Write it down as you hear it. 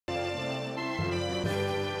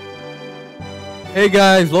Hey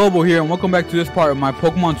guys, Lobo here, and welcome back to this part of my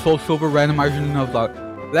Pokemon SoulSilver Randomizer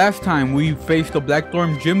Nuzlocke. Last time we faced the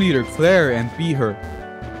Blackthorn gym leader, Claire, and beat her.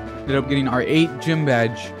 Ended up getting our 8 gym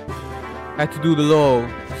badge. Had to do the little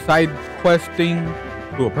side quest thing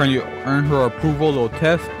to apparently earn her approval, little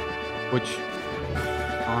test, which,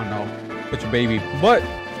 I don't know, such a baby. But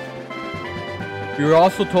we were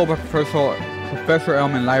also told by Professor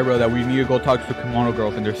Elm and Lyra that we need to go talk to the Kimono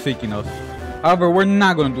girls, and they're seeking us. However, we're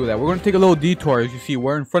not going to do that. We're going to take a little detour. As you see,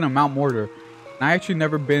 we're in front of Mount Mortar. And I actually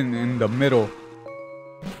never been in the middle.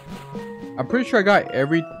 I'm pretty sure I got I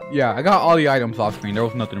got all the items off screen. There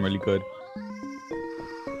was nothing really good.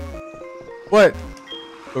 But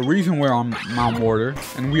the reason we're on Mount Mortar,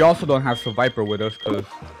 and we also don't have Viper with us because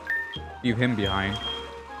leave him behind.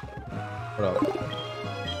 What up?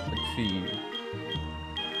 Let's see.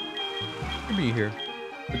 Could be here.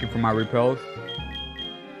 Looking for my repels.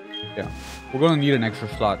 Yeah. We're gonna need an extra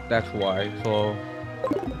slot, that's why. So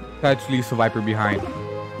let's leave the Viper behind.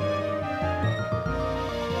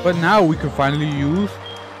 But now we can finally use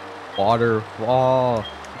waterfall.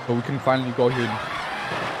 So we can finally go here.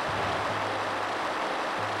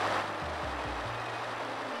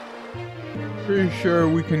 Pretty sure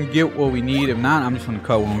we can get what we need. If not, I'm just gonna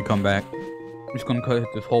cut when we come back. I'm just gonna cut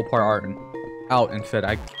this whole part out instead.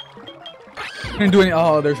 I can't do any.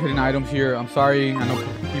 Oh, there's hidden items here. I'm sorry. I know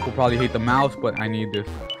people probably hate the mouse, but I need this.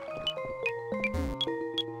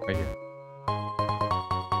 Right here.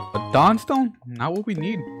 A Dawnstone? Not what we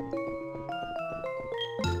need.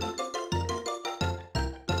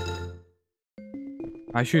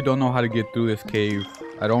 I actually don't know how to get through this cave.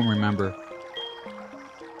 I don't remember.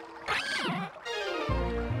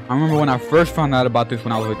 I remember when I first found out about this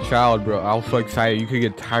when I was a child, bro. I was so excited. You could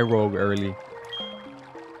get Tyrogue early.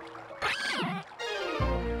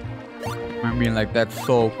 I mean, like, that's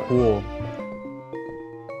so cool.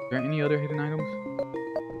 Is there any other hidden items?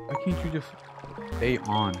 Why can't you just stay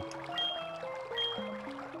on?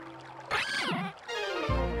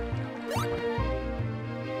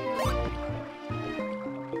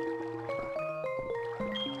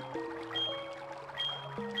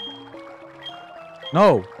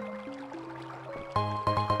 No.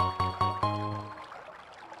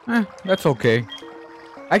 That's okay.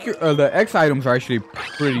 Actually, the X items are actually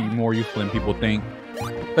pretty more useful than people think,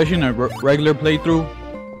 especially in a regular playthrough.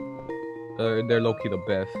 They're low-key the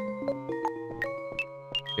best.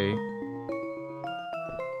 Okay.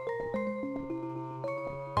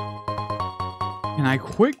 Can I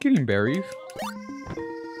quit getting berries?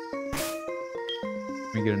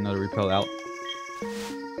 Let me get another repel out.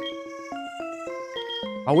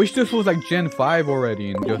 I wish this was like Gen 5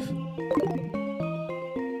 already and just...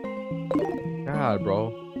 God,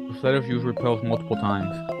 bro. Just let us use repels multiple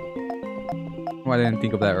times. Why I didn't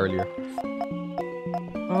think of that earlier.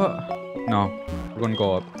 No. We're gonna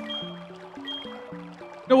go up.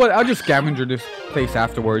 You know what? I'll just scavenger this place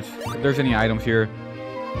afterwards. If there's any items here.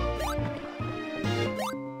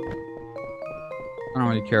 I don't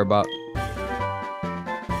really care about.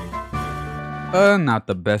 Not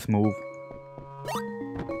the best move.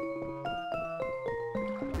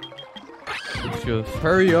 Let's just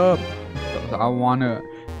hurry up. I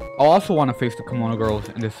also wanna face the Kimono girls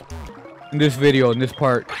in this video, in this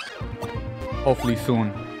part. Hopefully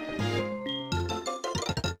soon.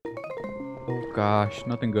 Oh gosh,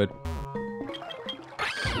 nothing good.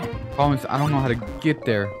 Problem is, I don't know how to get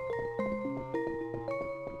there.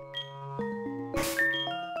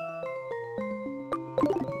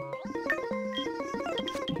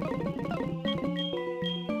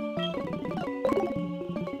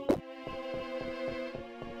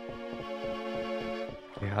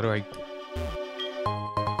 How do I...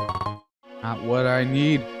 Not what I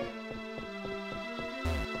need.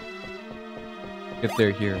 Get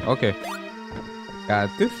there here. Okay. Got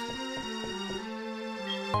this.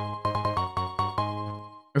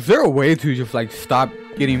 Is there a way to just like stop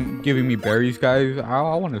giving me berries, guys? I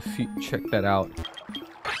want to check that out.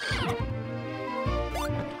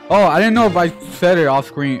 Oh, I didn't know if I said it off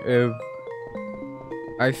screen. If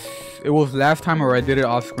it was last time or I did it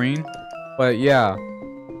off screen, but yeah.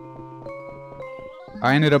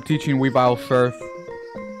 I ended up teaching Weavile Surf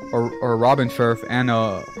or Robin Surf and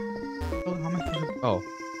how much is it? Oh,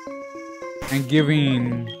 and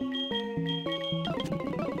giving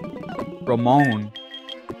Ramon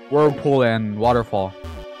Whirlpool and Waterfall.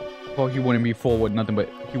 Well, he wouldn't be full with nothing, but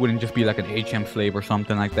he wouldn't just be like an HM slave or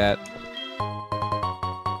something like that.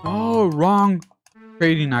 Oh, wrong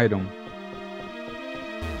trading item.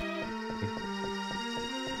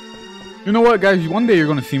 You know what, guys? One day you're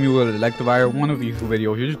gonna see me with an Electivire. One of these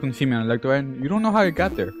videos, you're just gonna see me on Electivire, and you don't know how I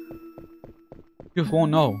got there. You just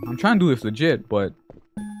won't know. I'm trying to do this legit, but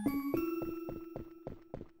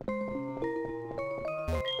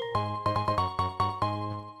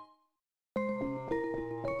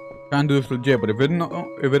trying to do this legit, but if it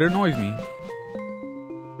annoys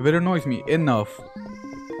me enough,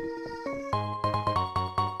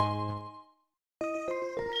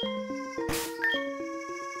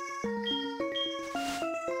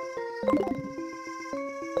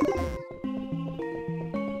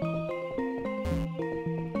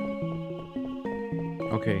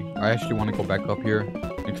 okay, I actually want to go back up here,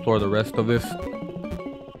 explore the rest of this.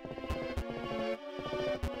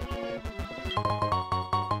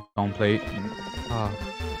 Stone plate.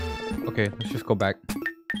 Okay, let's just go back.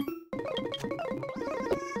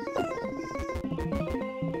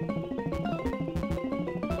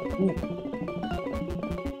 Ooh.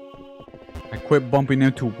 I quit bumping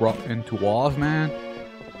into walls, man.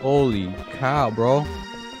 Holy cow, bro.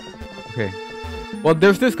 Okay. Well,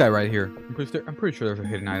 there's this guy right here. I'm pretty sure there's a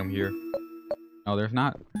hidden item here. No, there's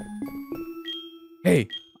not. Hey,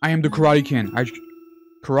 I am the Karate King.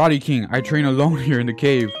 I train alone here in the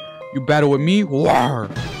cave. You battle with me? War.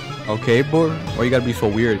 Okay, boy. Why you gotta be so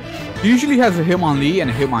weird? He usually has a Hitmonlee and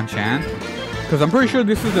a Hitmonchan. Because I'm pretty sure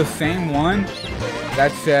this is the same one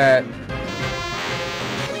that's at...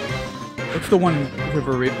 What's the one with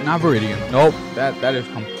not Viridian? Nope, that is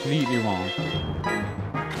completely wrong.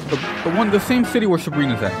 The same city where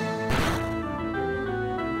Sabrina's at.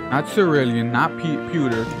 Not Cerulean, not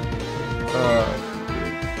Pewter.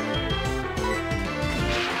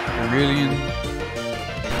 Cerulean.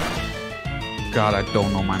 God, I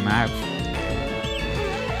don't know my maps.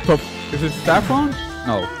 So, is it Saffron?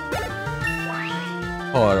 No.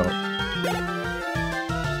 Hold up.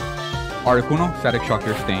 Articuno, Static Shock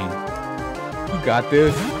your Stain. You got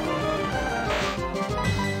this.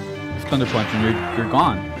 It's Thunder Punch and you're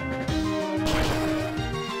gone.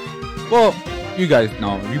 Well, you guys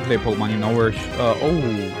know. If you play Pokemon, you know where...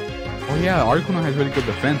 Oh yeah, Articuno has really good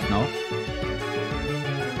defense, no?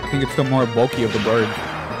 I think it's the more bulky of the birds.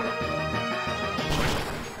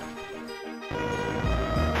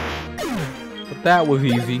 But that was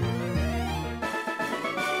easy.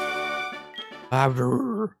 What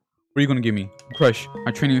are you gonna give me? Crush.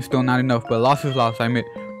 My training is still not enough, but loss is loss, I admit.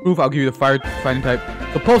 Proof, I'll give you the fire fighting type.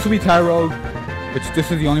 Supposed to be Tyrogue, which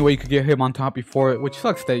this is the only way you could get him on top before it, which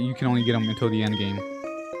sucks that you can only get him until the end game.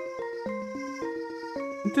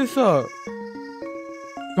 This,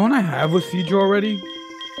 don't I have a Seadra already?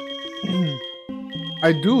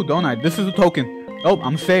 I do, don't I? This is a token. Nope,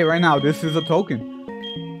 I'm saying right now, this is a token.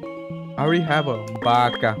 I already have a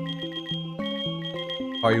Baka.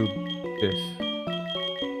 Are you this?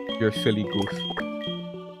 You're silly goose.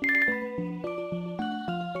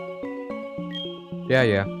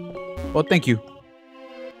 Yeah. Well, thank you.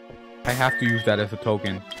 I have to use that as a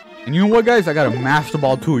token. And you know what, guys? I got a Master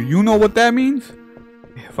Ball too. You know what that means?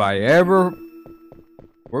 If I ever...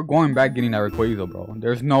 We're going back getting that Rayquaza, bro.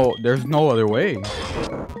 There's no other way.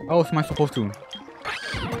 How else am I supposed to?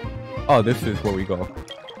 Oh, this is where we go.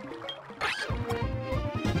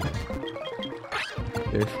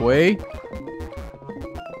 This way.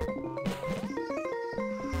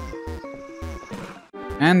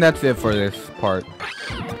 And that's it for this part.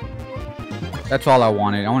 That's all I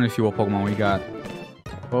wanted. I want to see what Pokemon we got.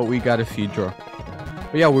 Well, we got a Seadra.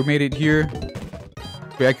 But yeah, we made it here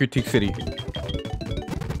to Accurate City.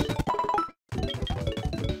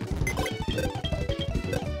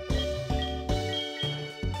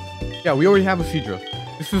 Yeah, we already have a Seadra.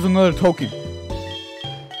 This is another token.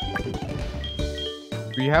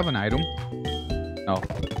 Do you have an item? No.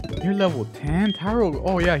 You're level 10? Tyro?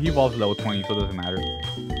 Oh yeah, he evolves level 20, so it doesn't matter.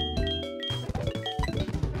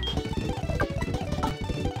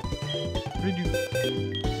 What did you...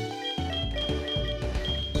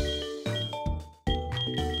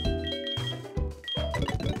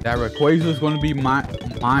 That Rayquaza is going to be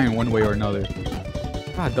mine one way or another.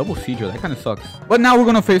 God, double Seadra, that kind of sucks. But now we're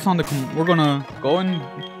going to face on the... We're going to go and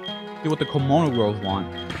see what the Kimono girls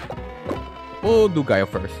want. We'll do Gaia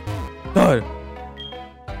first. Thud!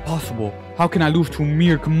 Possible. How can I lose to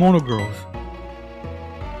mere Kimono girls?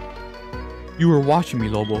 You were watching me,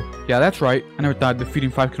 Lobo. Yeah, that's right. I never thought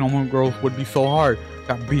defeating 5 Kimono girls would be so hard.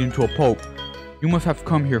 Got beaten to a pulp. You must have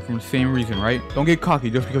come here for the same reason, right? Don't get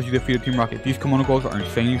cocky just because you defeated Team Rocket. These Kimono girls are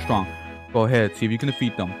insanely strong. Go ahead, see if you can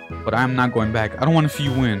defeat them. But I am not going back. I don't want to see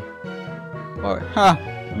you win. Ha!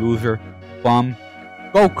 Loser. Bum.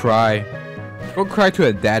 Go cry. Go cry to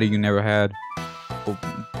a daddy you never had.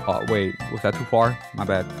 Oh, wait. Was that too far? My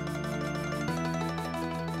bad.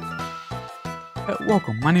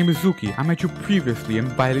 Welcome. My name is Zuki. I met you previously in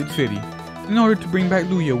Violet City. In order to bring back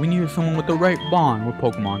Luya, we needed someone with the right bond with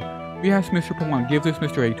Pokemon. We asked Mr. Pokemon to give this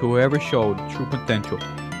Mr. Egg to whoever showed true potential.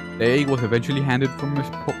 The egg was eventually handed from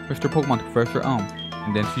Mr. Pokemon to Professor Elm,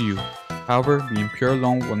 and then to you. However, being pure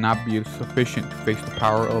alone will not be sufficient to face the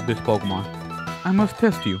power of this Pokemon. I must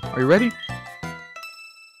test you. Are you ready?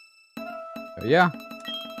 Yeah.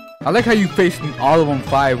 I like how you faced all of them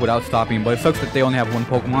 5 without stopping, but it sucks that they only have one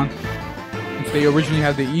Pokemon. Since they originally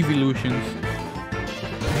have the evolutions.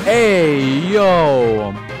 Hey,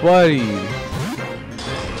 yo, buddy.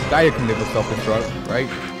 Gaia can live with self-destruct, right?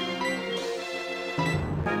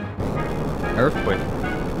 Earthquake.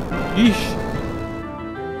 Yeesh.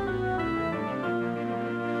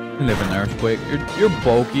 You can live in an earthquake. You're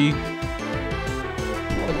bulky.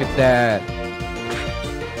 Look at that.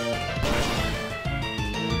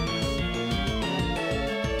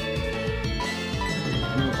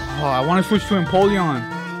 Oh, I want to switch to Empoleon.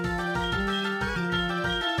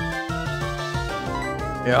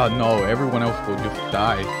 Yeah, no, everyone else will just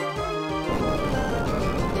die.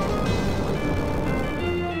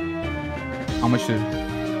 How much is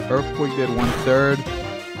Earthquake did 1/3?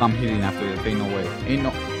 I'm healing after this. Ain't no way. Ain't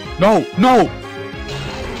no. No! No!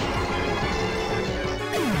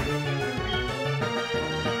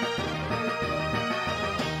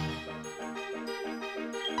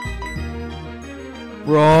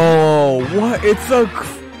 Bro, what? It's a...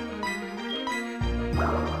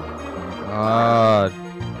 God.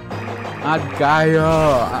 Not Gaia.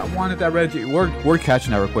 I wanted that Reggie. We're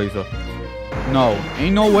catching that Rayquaza. No.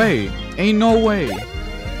 Ain't no way. Ain't no way.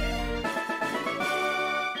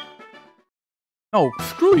 No,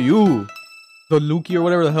 screw you. The Luki or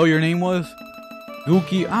whatever the hell your name was.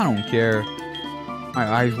 Luki, I don't care. My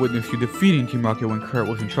eyes witnessed you defeating Team Rocket when Kurt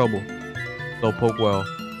was in trouble. So poke well.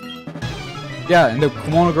 Yeah, and the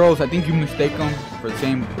Kimono girls, I think you mistake them for the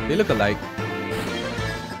same. They look alike.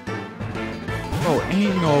 Oh,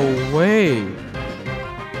 ain't no way.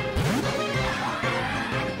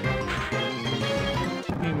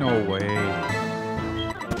 Ain't no way.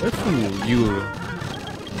 Let's do you.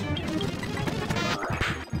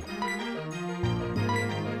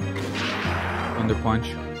 Thunder Punch.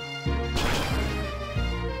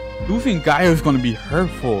 Losing Gaia is gonna be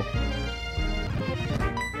hurtful.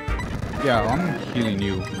 Yeah, I'm healing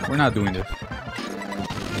you. We're not doing this.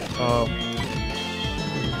 Where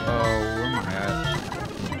am I at?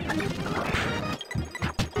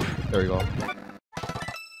 There we go.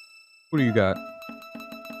 What do you got?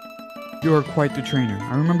 You are quite the trainer.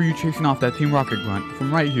 I remember you chasing off that Team Rocket grunt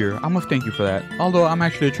from right here. I must thank you for that. Although I'm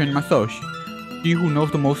actually a trainer myself. He who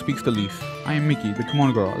knows the most speaks the least. I am Mickey, the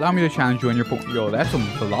Kimono girl. Allow me to challenge you in your Yo, that's some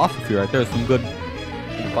philosophy right there. Some good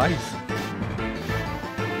advice.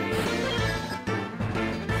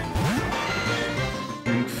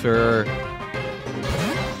 Sir.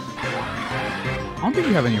 I don't think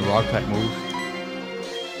you have any rock type moves.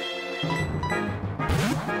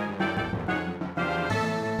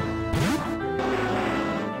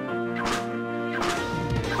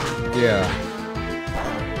 Yeah.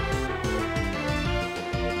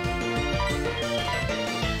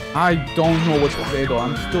 I don't know what to say though.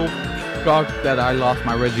 I'm still shocked that I lost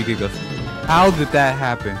my Regigigas. How did that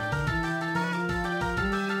happen?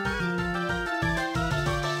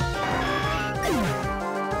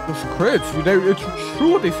 Crits. It's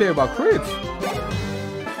true what they say about crits.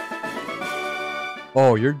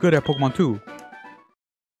 Oh, you're good at Pokemon too.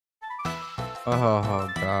 Oh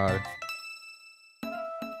God.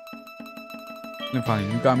 And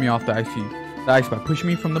finally, you got me off the ice by pushing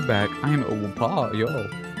me from the back. I am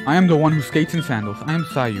I am the one who skates in sandals. I am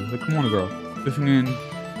Sayu, the Kimono girl, listening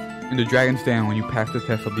in the Dragon's Den when you pass the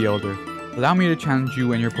test of the Elder. Allow me to challenge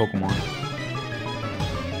you and your Pokemon.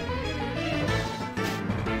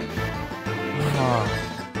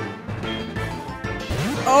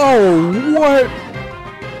 Oh, what?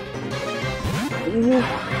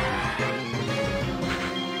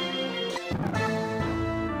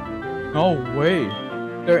 No way.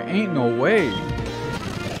 There ain't no way.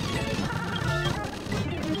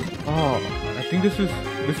 Oh, I think this is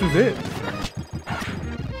it.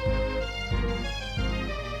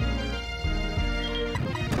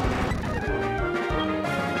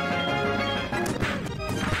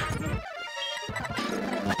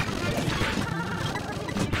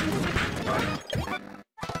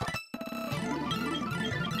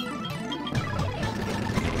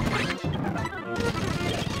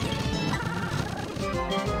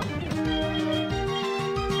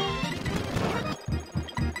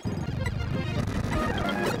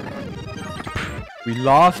 We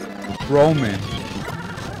lost Roman.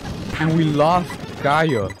 And we lost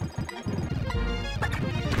Gaia.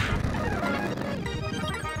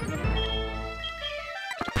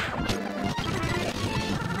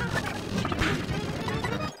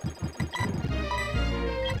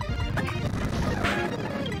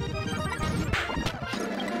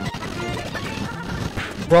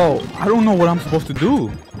 Bro, I don't know what I'm supposed to do.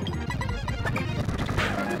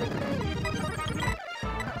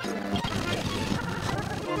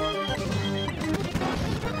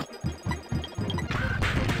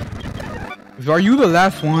 Are you the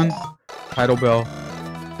last one? Title Bell.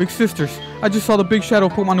 Big sisters. I just saw the big shadow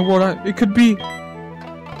Pokemon in the world. It could be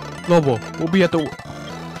Lobo. We'll be at the...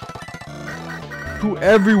 To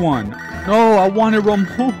everyone. No, I wanted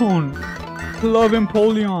Ramon. Love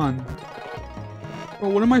Empoleon. Bro,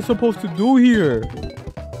 what am I supposed to do here?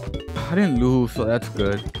 I didn't lose, so that's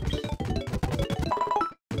good.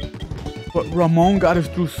 But Ramon got us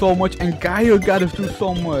through so much, and Gaia got us through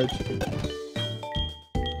so much.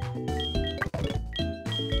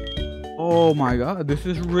 Oh my god, this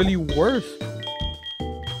is really worse.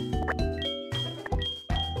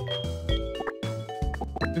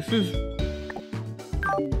 This is...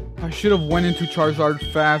 I should have went into Charizard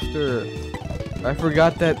faster. I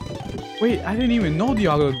forgot that... Wait, I didn't even know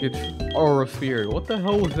Dialga gets Aura Sphere. What the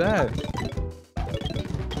hell was that?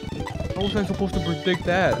 How was I supposed to predict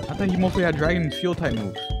that? I thought he mostly had Dragon and Steel type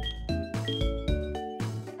moves.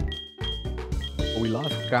 But we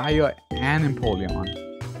lost Gaia and Empoleon.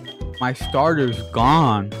 My starter's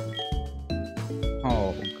gone.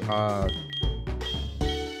 Oh god.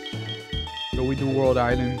 So we do World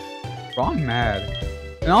Islands. Bro, I'm mad.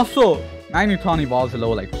 And also, Magneton evolves at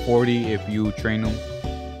level like 40 if you train him.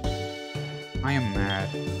 I am mad.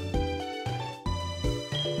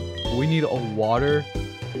 We need a water.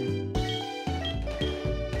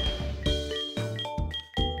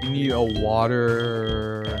 We need a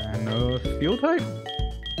water and a steel type.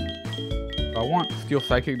 I want Steel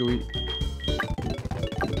Psychic. Do we?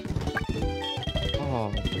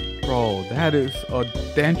 Oh, bro, that is a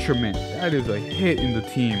detriment. That is a hit in the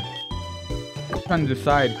team. I'm trying to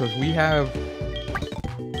decide because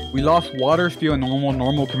we lost Water, Steel, and Normal.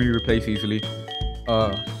 Normal can be replaced easily.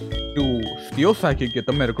 Do Steel Psychic get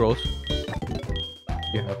the Metagross?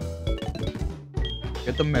 Yeah.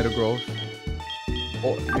 Get the Metagross.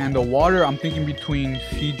 Oh, and the Water, I'm thinking between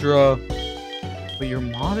Seadra. But you're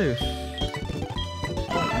modest.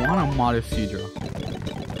 I want a modest Seadra.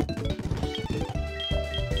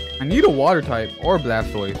 I need a Water type or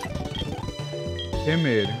Blastoise.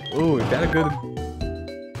 Timid. Ooh, is that a good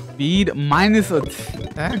speed? Minus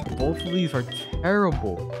attack. Both of these are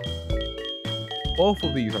terrible. Both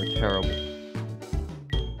of these are terrible.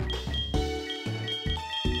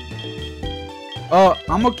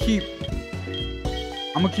 I'm gonna keep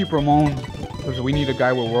Ramon because we need a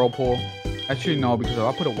guy with Whirlpool. Actually, no, because if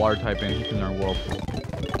I put a Water type in, he can learn Whirlpool.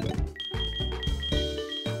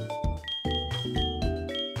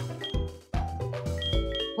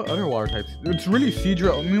 What other Water types? It's really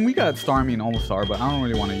Seadra. I mean, we got Starmie and Omastar, but I don't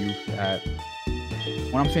really want to use that.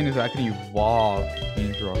 What I'm saying is that I can evolve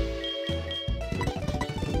Seadra.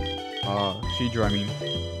 Seadra, I mean.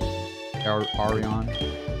 Arion.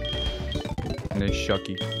 And then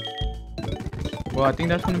Shucky. Well, I think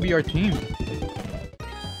that's going to be our team.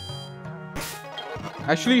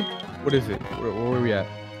 Actually, what is it? Where are we at?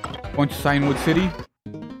 Going to Cianwood City?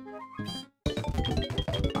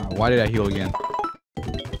 Why did I heal again?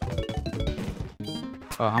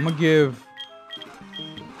 I'm gonna give...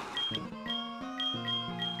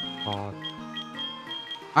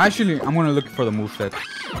 Actually, I'm gonna look for the moveset.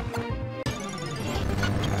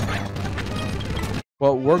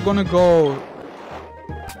 Well, we're gonna go...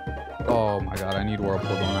 Oh my god, I need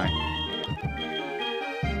Whirlpool, don't I?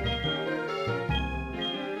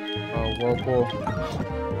 Whirlpool.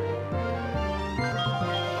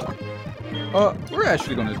 We're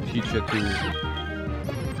actually gonna teach it to...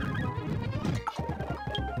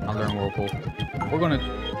 I'll learn Whirlpool. We're gonna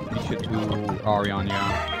teach it to Arion,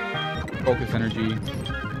 yeah. Focus Energy.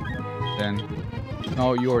 Then...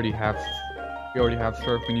 No, you already have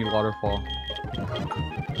Surf, we need Waterfall.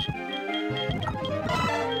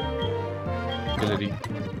 Ability.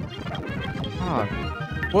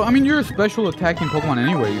 Well, I mean, you're a special attacking Pokemon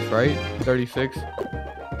anyways, right? 36.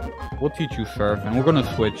 We'll teach you Surf, and we're gonna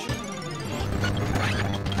switch.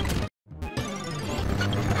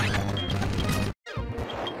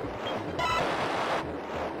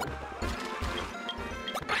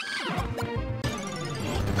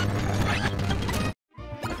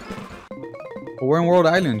 But we're in World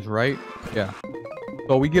Islands, right? Yeah.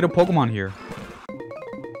 So we get a Pokemon here.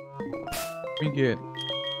 We get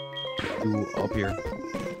you up here.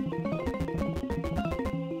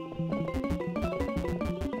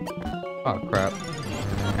 Oh crap.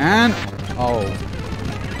 And oh.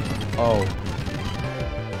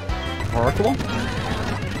 Oracle?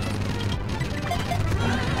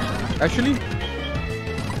 Actually,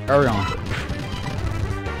 Arion.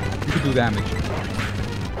 You could do damage.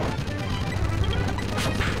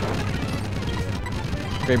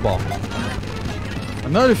 Great ball.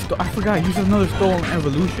 Another I forgot. Use another stolen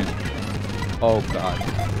evolution. Oh god.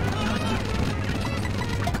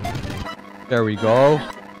 There we go.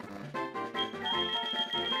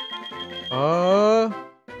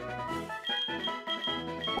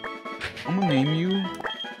 I'm gonna name you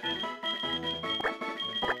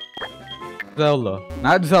Zelda.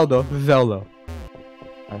 Not Zelda, Zelda.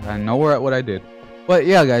 I know what I did. But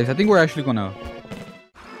yeah, guys, I think we're actually gonna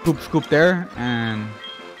scoop there, and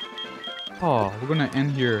oh, we're gonna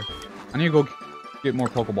end here. I need to go get more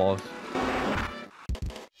Pokeballs.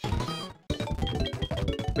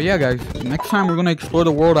 But yeah, guys, next time we're gonna explore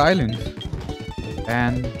the World Islands,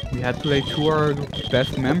 and we had to lay 2 of our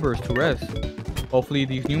best members to rest. Hopefully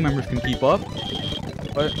these new members can keep up.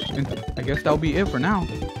 But I guess that'll be it for now.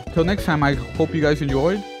 Till next time, I hope you guys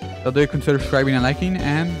enjoyed. Consider subscribing and liking,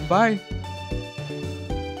 and bye.